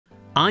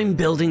I'm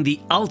building the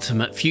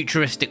ultimate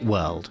futuristic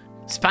world.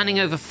 Spanning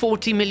over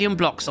 40 million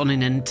blocks on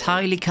an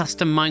entirely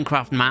custom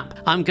Minecraft map,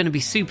 I'm going to be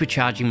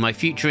supercharging my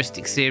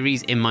futuristic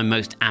series in my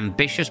most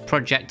ambitious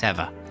project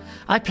ever.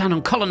 I plan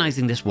on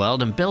colonizing this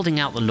world and building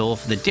out the lore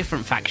for the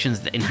different factions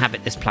that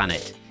inhabit this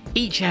planet.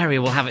 Each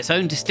area will have its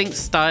own distinct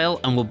style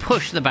and will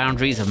push the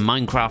boundaries of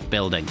Minecraft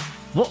building.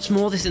 What's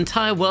more, this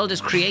entire world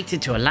is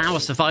created to allow a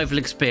survival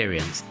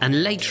experience,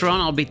 and later on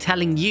I'll be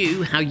telling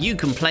you how you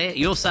can play it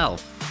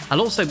yourself. I'll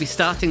also be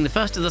starting the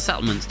first of the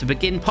settlements to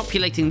begin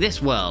populating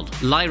this world,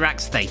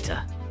 Ly'Rax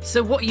Theta.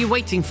 So what are you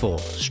waiting for?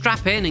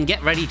 Strap in and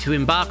get ready to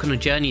embark on a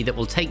journey that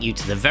will take you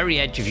to the very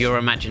edge of your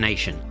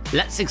imagination.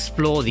 Let's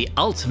explore the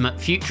ultimate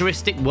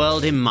futuristic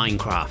world in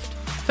Minecraft.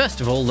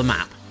 First of all, the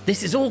map.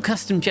 This is all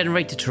custom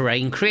generated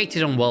terrain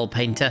created on World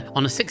Painter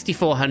on a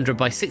 6400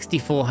 by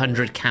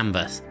 6400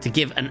 canvas to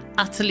give an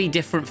utterly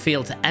different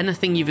feel to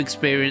anything you've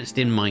experienced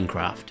in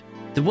Minecraft.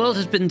 The world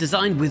has been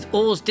designed with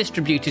ores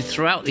distributed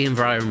throughout the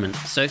environment,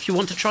 so if you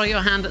want to try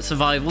your hand at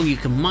survival, you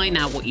can mine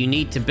out what you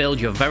need to build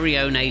your very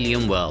own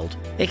alien world.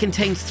 It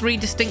contains 3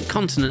 distinct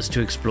continents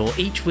to explore,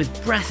 each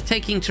with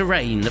breathtaking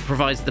terrain that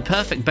provides the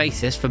perfect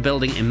basis for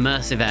building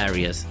immersive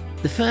areas.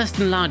 The first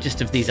and largest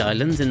of these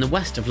islands in the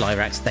west of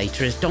Ly'Rax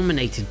Theta is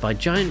dominated by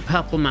giant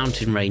purple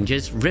mountain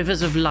ranges,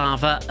 rivers of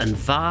lava, and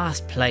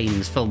vast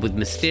plains filled with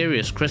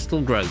mysterious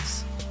crystal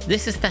growths.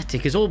 This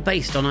aesthetic is all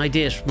based on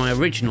ideas from my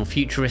original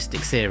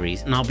futuristic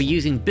series, and I'll be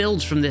using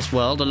builds from this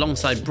world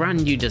alongside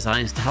brand new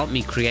designs to help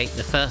me create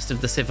the first of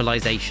the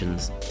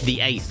civilizations, the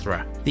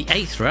Aethra. The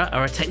Aethra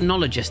are a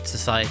technologist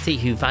society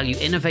who value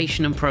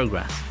innovation and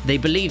progress. They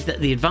believe that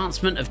the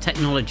advancement of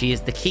technology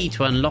is the key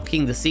to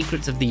unlocking the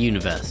secrets of the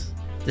universe.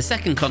 The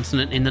second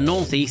continent in the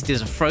northeast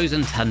is a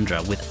frozen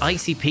tundra with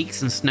icy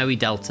peaks and snowy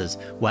deltas,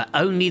 where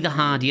only the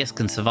hardiest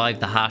can survive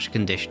the harsh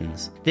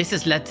conditions. This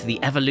has led to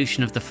the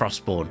evolution of the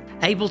Frostborn.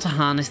 Able to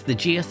harness the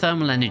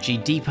geothermal energy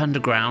deep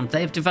underground, they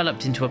have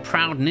developed into a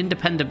proud and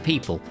independent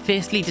people,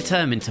 fiercely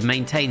determined to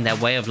maintain their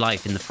way of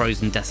life in the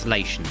frozen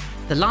desolation.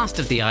 The last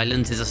of the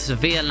islands is a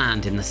severe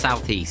land in the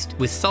southeast,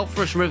 with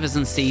sulphurous rivers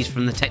and seas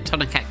from the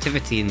tectonic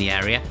activity in the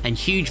area and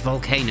huge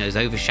volcanoes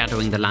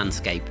overshadowing the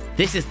landscape.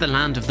 This is the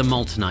land of the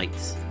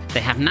Moltenites. They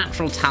have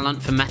natural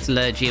talent for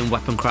metallurgy and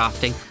weapon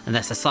crafting, and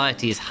their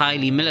society is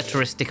highly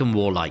militaristic and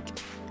warlike.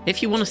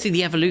 If you want to see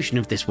the evolution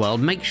of this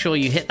world, make sure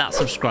you hit that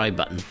subscribe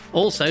button.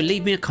 Also,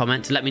 leave me a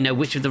comment to let me know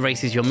which of the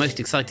races you're most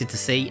excited to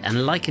see,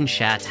 and like and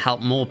share to help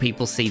more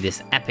people see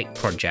this epic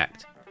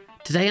project.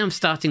 Today I'm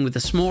starting with a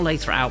small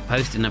Aethra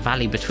outpost in a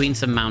valley between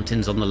some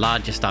mountains on the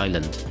largest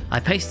island. I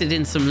pasted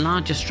in some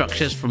larger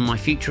structures from my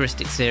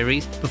futuristic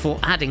series before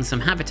adding some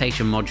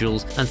habitation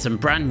modules and some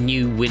brand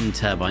new wind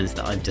turbines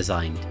that I've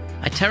designed.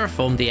 I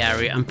terraformed the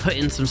area and put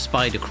in some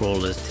spider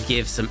crawlers to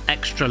give some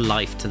extra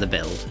life to the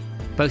build.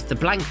 Both the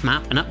blank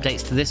map and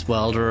updates to this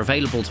world are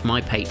available to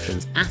my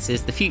patrons, as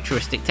is the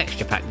futuristic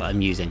texture pack that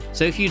I'm using.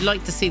 So if you'd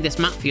like to see this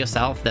map for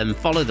yourself, then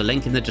follow the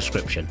link in the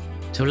description.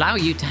 To allow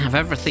you to have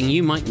everything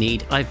you might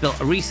need, I've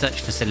built a research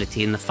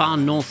facility in the far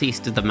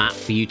northeast of the map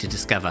for you to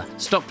discover,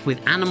 stocked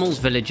with animals,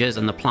 villagers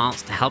and the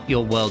plants to help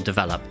your world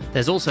develop.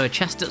 There's also a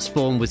chest at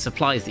spawn with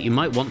supplies that you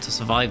might want to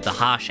survive the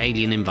harsh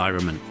alien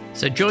environment.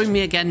 So join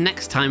me again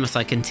next time as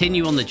I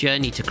continue on the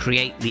journey to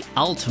create the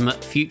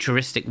ultimate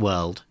futuristic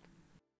world.